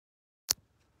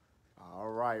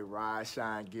right, rise,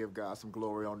 shine, give God some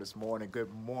glory on this morning.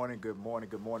 Good morning, good morning,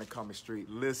 good morning, Cumming Street.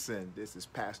 Listen, this is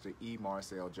Pastor E.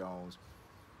 Marcel Jones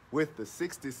with the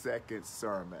 60-second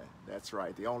sermon. That's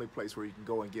right, the only place where you can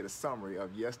go and get a summary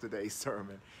of yesterday's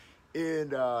sermon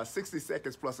in 60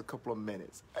 seconds plus a couple of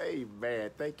minutes. Hey,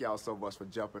 man, thank y'all so much for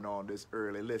jumping on this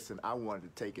early. Listen, I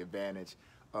wanted to take advantage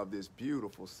of this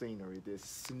beautiful scenery, this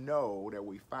snow that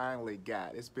we finally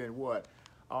got. It's been, what,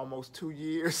 almost 2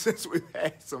 years since we've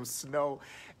had some snow,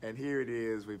 and here it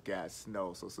is, we've got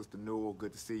snow. So Sister Newell,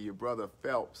 good to see you. Brother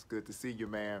Phelps, good to see you,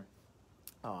 man.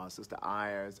 Sister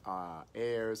Ayers,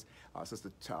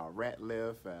 Sister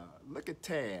Ratliff, look at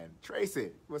Tan.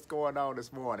 Tracy, what's going on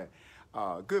this morning?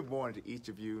 Good morning to each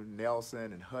of you,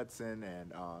 Nelson and Hudson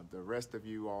and the rest of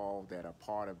you all that are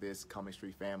part of this Cumming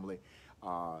Street family.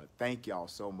 Thank y'all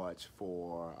so much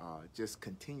for just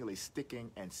continually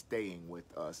sticking and staying with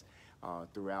us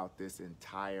throughout this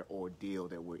entire ordeal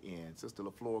that we're in. Sister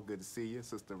LaFleur, good to see you.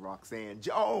 Sister Roxanne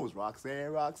Jones,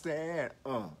 Roxanne.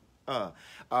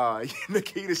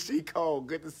 Nikita Shiko,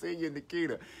 good to see you,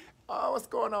 Nikita. What's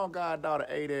going on, goddaughter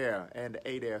Adair and the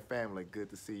Adair family? Good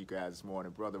to see you guys this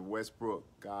morning. Brother Westbrook,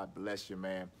 God bless you,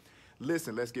 man.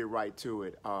 Listen, let's get right to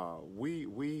it.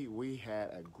 We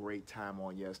had a great time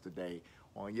on yesterday.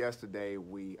 On yesterday,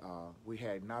 we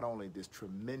had not only this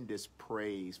tremendous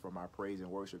praise from our praise and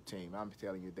worship team. I'm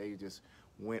telling you, they just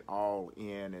went all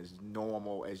in as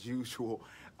normal, as usual,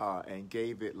 and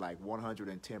gave it like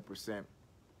 110%.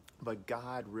 But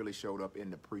God really showed up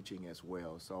in the preaching as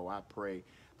well. So I pray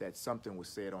that something was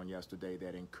said on yesterday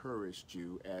that encouraged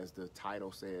you, as the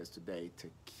title says today, to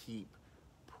keep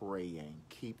praying.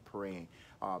 Keep praying.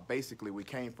 Basically, we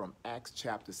came from Acts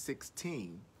chapter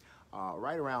 16,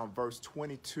 right around verse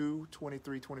 22,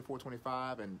 23, 24,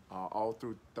 25, and all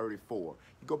through 34.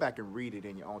 You go back and read it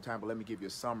in your own time, but let me give you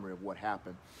a summary of what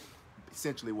happened.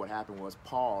 Essentially, what happened was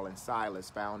Paul and Silas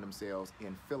found themselves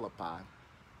in Philippi.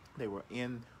 They were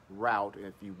en route,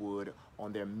 if you would,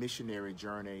 on their missionary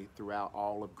journey throughout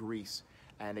all of Greece,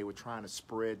 and they were trying to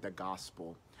spread the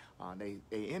gospel. They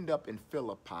end up in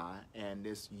Philippi, and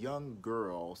this young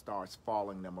girl starts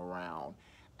following them around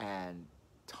and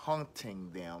taunting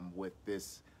them with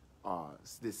this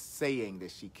saying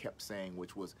that she kept saying,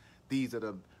 which was, "These are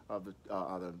the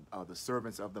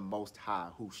servants of the Most High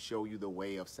who show you the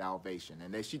way of salvation."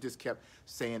 And then she just kept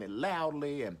saying it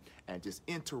loudly and just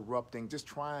interrupting, just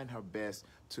trying her best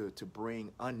to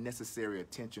bring unnecessary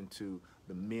attention to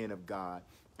the men of God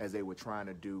as they were trying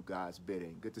to do God's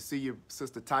bidding. Good to see you,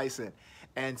 Sister Tyson.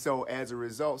 And so as a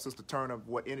result, Sister Turner,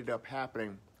 what ended up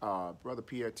happening, Brother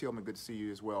Pierre Tillman, good to see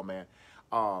you as well, man.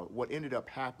 What ended up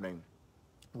happening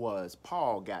was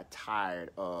Paul got tired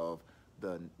of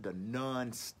the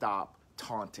non-stop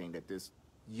taunting that this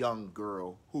young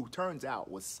girl, who turns out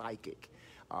was psychic,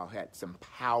 had some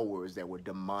powers that were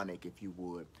demonic, if you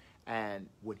would. And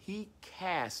when he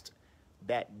cast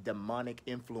that demonic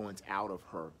influence out of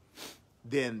her,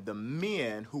 then the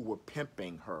men who were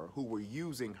pimping her, who were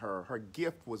using her, her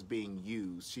gift was being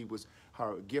used.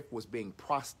 Her gift was being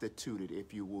prostituted,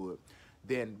 if you would.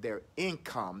 Then their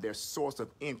income, their source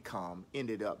of income,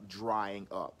 ended up drying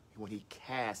up when he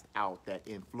cast out that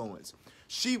influence.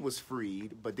 She was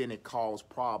freed, but then it caused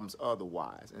problems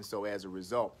otherwise. And so as a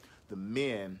result, the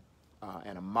men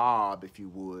and a mob, if you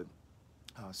would,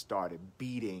 started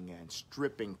beating and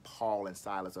stripping Paul and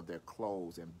Silas of their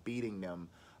clothes and beating them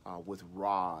with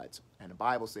rods. And the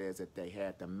Bible says that they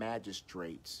had the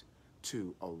magistrates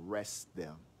to arrest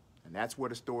them. And that's where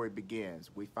the story begins.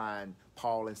 We find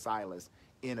Paul and Silas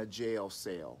in a jail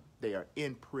cell. They are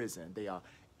in prison. They are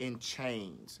in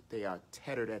chains. They are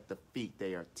tethered at the feet.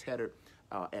 They are tethered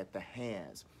at the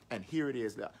hands. And here it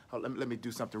is. Let me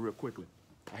do something real quickly.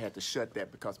 I had to shut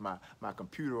that because my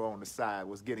computer on the side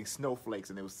was getting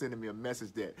snowflakes, and it was sending me a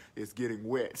message that it's getting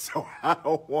wet. So I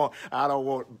don't want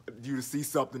you to see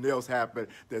something else happen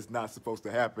that's not supposed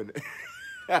to happen.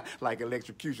 Like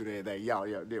electrocution and anything.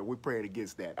 Yeah, we're praying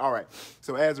against that. All right.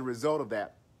 So as a result of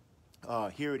that,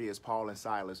 here it is. Paul and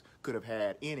Silas could have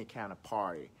had any kind of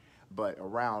party, but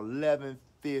around 11:50,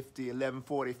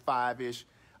 11:45-ish,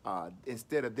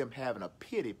 instead of them having a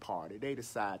pity party, they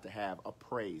decide to have a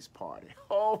praise party.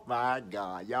 Oh my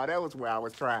God, y'all, that was where I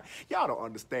was trying. Y'all don't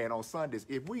understand. On Sundays,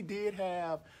 if we did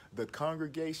have the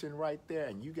congregation right there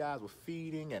and you guys were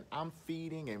feeding and I'm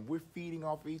feeding and we're feeding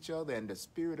off each other and the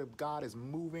Spirit of God is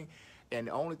moving and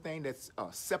the only thing that's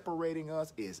separating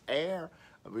us is air.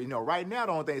 You know, right now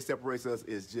the only thing that separates us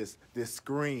is just this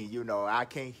screen. You know, I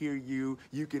can't hear you,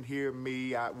 you can hear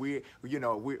me.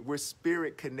 We're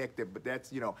spirit connected, but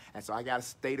that's, you know, and so I gotta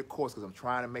stay the course because I'm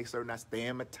trying to make certain I stay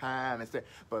in my time and stay.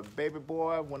 But baby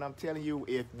boy, when I'm telling you,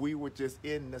 if we were just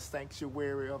in the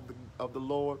sanctuary of the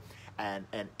Lord, and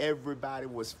everybody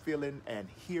was feeling and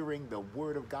hearing the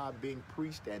word of God being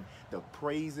preached and the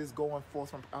praises going forth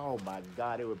from, oh my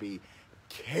God, it would be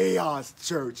chaos,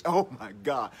 church. Oh my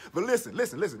God. But listen.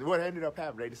 What ended up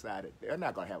happening, they decided they're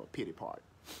not going to have a pity party.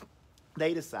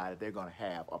 They decided they're going to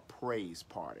have a praise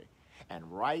party. And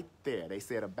right there, they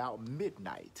said about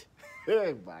midnight.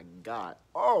 Oh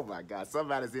my God.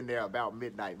 Somebody's in there about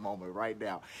midnight moment right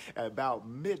now. About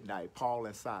midnight, Paul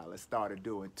and Silas started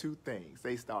doing two things.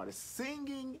 They started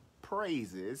singing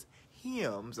praises,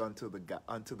 hymns unto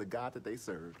the God that they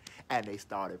served, and they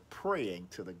started praying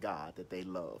to the God that they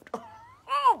loved.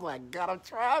 Oh my God, I'm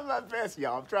trying my best,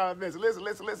 y'all. I'm trying my best. Listen,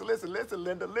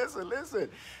 Linda, listen.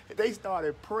 They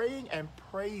started praying and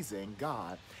praising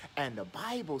God, and the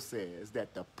Bible says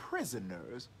that the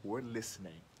prisoners were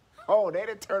listening. Oh, they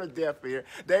didn't turn a deaf ear.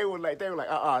 They were like,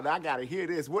 I gotta hear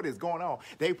this. What is going on?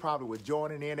 They probably were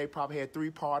joining in. They probably had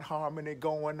 3-part harmony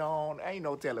going on. Ain't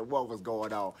no telling what was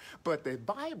going on. But the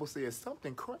Bible says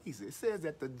something crazy. It says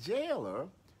that the jailer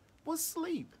was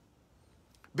asleep.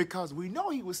 Because we know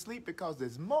he was asleep because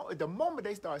the moment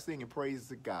they started singing praises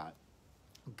to God,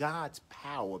 God's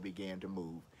power began to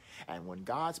move. And when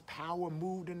God's power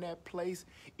moved in that place,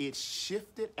 it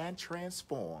shifted and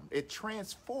transformed. It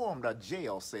transformed a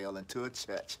jail cell into a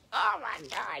church. Oh my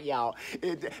God, y'all.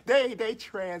 They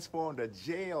transformed a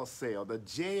jail cell,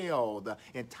 the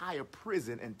entire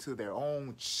prison into their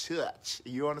own church.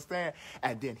 You understand?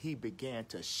 And then he began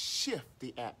to shift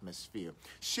the atmosphere.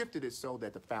 Shifted it so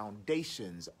that the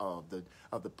foundations of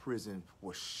the prison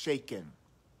were shaken.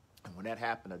 And when that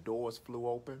happened, the doors flew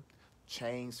open,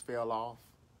 chains fell off,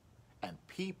 and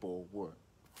people were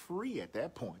free at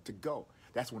that point to go.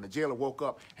 That's when the jailer woke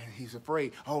up and he's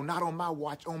afraid. Oh, not on my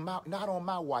watch. Not on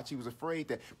my watch. He was afraid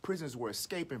that prisoners were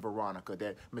escaping, Veronica,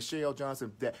 that Michelle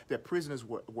Johnson, that prisoners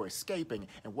were escaping.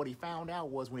 And what he found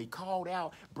out was when he called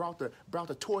out, brought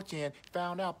the torch in,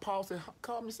 found out, Paul said,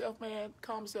 calm yourself, man.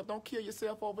 Calm yourself. Don't kill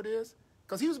yourself over this.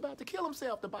 Because he was about to kill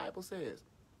himself, the Bible says.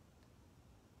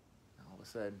 All of a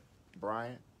sudden,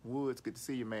 Brian Woods, good to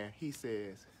see you, man. He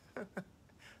says,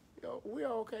 we're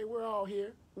okay. We're all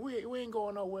here. We ain't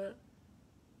going nowhere.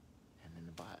 And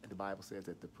then the Bible says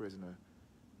that the prisoner,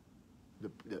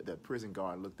 the prison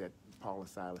guard looked at Paul and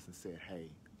Silas and said, hey,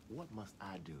 what must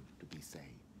I do to be saved?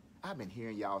 I've been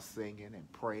hearing y'all singing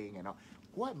and praying and all.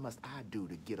 What must I do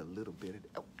to get a little bit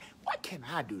of, what can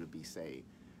I do to be saved?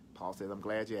 Paul says, I'm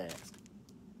glad you asked.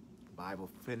 The Bible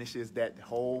finishes that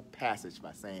whole passage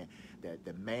by saying that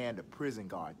the prison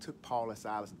guard, took Paul and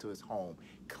Silas into his home,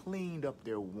 cleaned up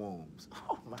their wounds.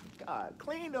 Oh my God,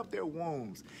 cleaned up their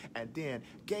wounds, and then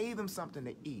gave them something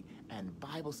to eat. And the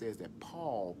Bible says that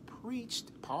Paul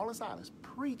and Silas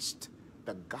preached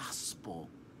the gospel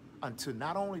unto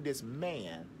not only this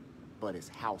man, but his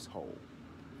household.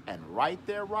 And right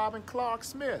there, Robin Clark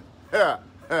Smith,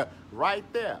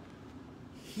 right there,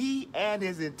 he and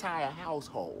his entire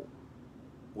household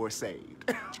were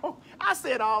saved. I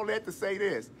said all that to say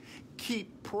this.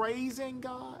 Keep praising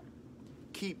God,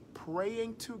 keep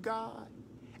praying to God,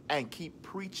 and keep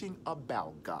preaching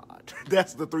about God.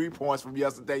 That's the 3 points from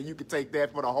yesterday. You can take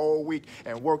that for the whole week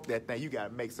and work that thing. You got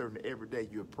to make certain that every day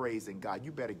you're praising God.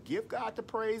 You better give God the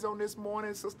praise on this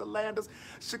morning, Sister Landers.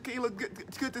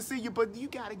 Shakila, good to see you, but you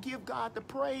got to give God the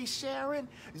praise, Sharon.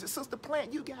 Sister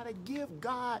Plant, you got to give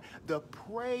God the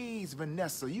praise,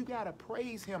 Vanessa. You got to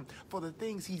praise him for the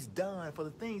things he's done, for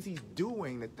the things he's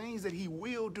doing, the things that he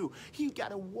will do. You got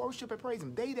to worship and praise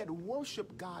him. They that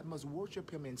worship God must worship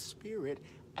him in spirit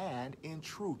and in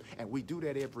truth. And we do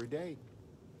that every day.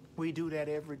 We do that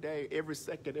every day, every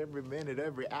second, every minute,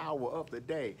 every hour of the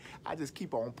day. I just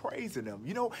keep on praising him,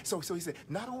 you know. So he said,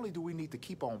 not only do we need to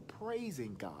keep on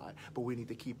praising God, but we need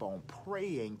to keep on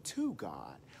praying to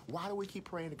God. Why do we keep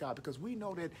praying to God? Because we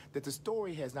know that the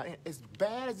story has not, as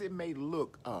bad as it may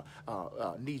look,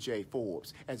 Nije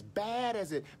Forbes, as bad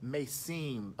as it may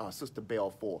seem, Sister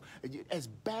Belfort, as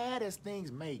bad as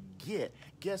things may get,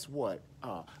 guess what?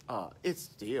 It's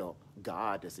still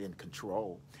God is in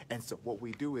control. And so what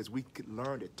we do is we could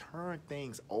learn to turn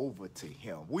things over to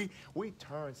him. We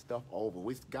turn stuff over.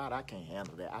 God, I can't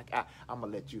handle that. I'm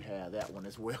going to let you have that one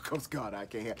as well, because God, I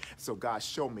can't handle. So God,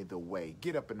 show me the way.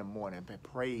 Get up in the morning and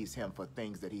praise him for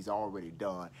things that he's already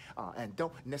done. And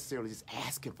don't necessarily just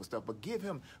ask him for stuff, but give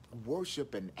him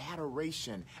worship and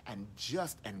adoration and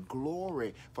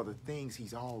glory for the things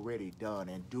he's already done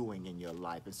and doing in your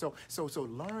life. And so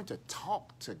learn to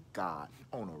talk to God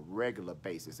on a regular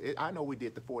basis. I know we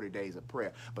did the 40 days of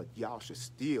prayer, but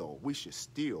we should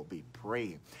still be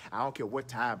praying. I don't care what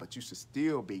time, but you should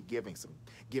still be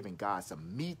giving God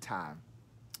some me time,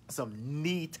 some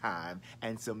knee time,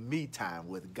 and some me time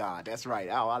with God. That's right.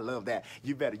 Oh, I love that.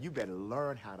 You better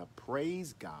learn how to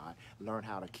praise God, learn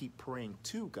how to keep praying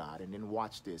to God, and then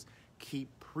watch this. Keep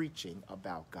preaching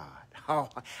about God. How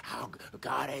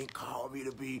God ain't called me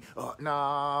to be.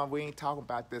 Nah, we ain't talking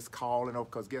about this calling,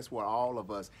 because guess what? All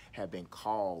of us have been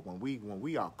called. When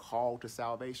we are called to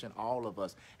salvation, all of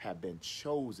us have been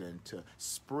chosen to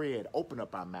open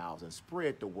up our mouths and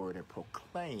spread the word and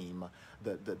proclaim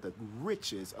the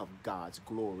riches of God's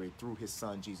glory through his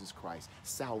son, Jesus Christ.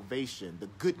 Salvation, the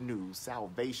good news,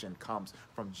 salvation comes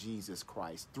from Jesus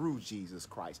Christ, through Jesus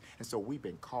Christ. And so we've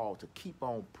been called to keep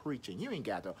on preaching. You ain't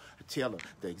got to tell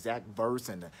the exact verse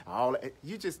and all.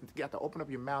 You just got to open up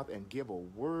your mouth and give a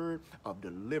word of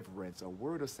deliverance, a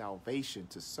word of salvation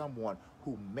to someone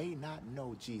who may not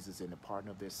know Jesus in the pardon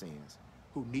of their sins,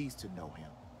 who needs to know him,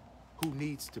 who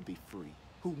needs to be free,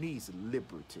 who needs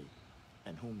liberty,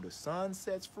 and whom the Son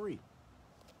sets free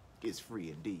is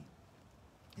free indeed.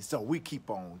 And so we keep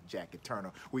on, Jackie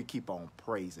Turner. We keep on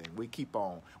praising. We keep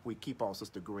on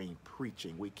Sister Green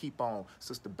preaching. We keep on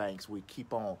Sister Banks. We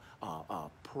keep on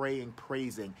praying,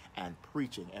 praising, and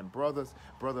preaching. And Brother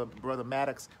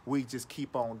Maddox, we just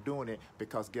keep on doing it,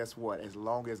 because guess what? As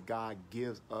long as God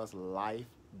gives us life,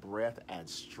 breath, and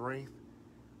strength,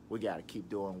 we got to keep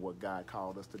doing what God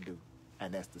called us to do,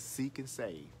 and that's to seek and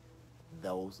save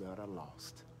those that are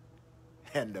lost.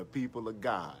 And the people of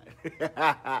God,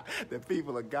 the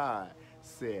people of God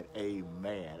said,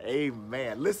 amen.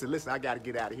 Amen. Listen, I got to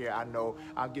get out of here. I know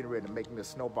I'm getting ready to make me a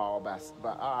snowball,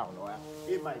 but I don't know.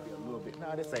 It might be a little bit.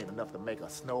 No, this ain't enough to make a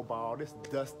snowball. This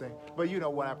dusting. But you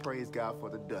know what? I praise God for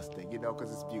the dusting,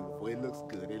 because it's beautiful. It looks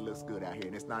good. It looks good out here.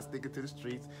 And it's not sticking to the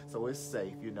streets, so it's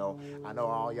safe, I know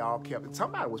all y'all kept.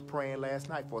 Somebody was praying last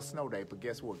night for a snow day, but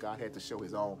guess what? God had to show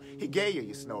his own. He gave you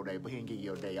your snow day, but he didn't give you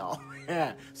your day off.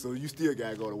 So you still got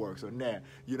to go to work. So now,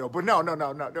 but no.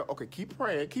 Okay, keep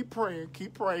praying, keep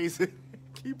praising,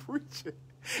 keep preaching.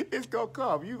 It's gonna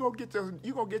come. You gonna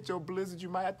get your blizzard. You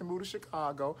might have to move to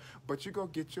Chicago, but you gonna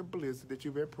get your blizzard that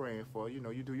you've been praying for. You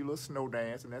do your little snow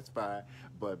dance, and that's fine.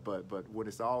 But when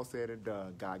it's all said and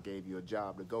done, God gave you a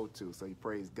job to go to. So you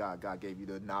praise God. God gave you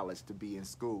the knowledge to be in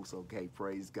school. So okay,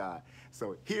 praise God.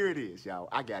 So here it is, y'all.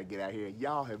 I gotta get out here.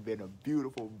 Y'all have been a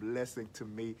beautiful blessing to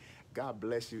me. God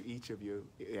bless you, each of you,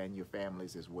 and your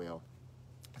families as well.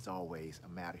 As always,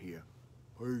 I'm out of here.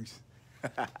 Peace.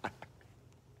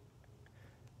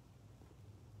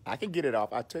 I can get it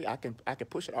off. I tell you, I can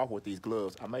push it off with these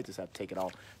gloves. I might just have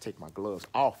to take my gloves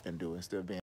off and do it instead of being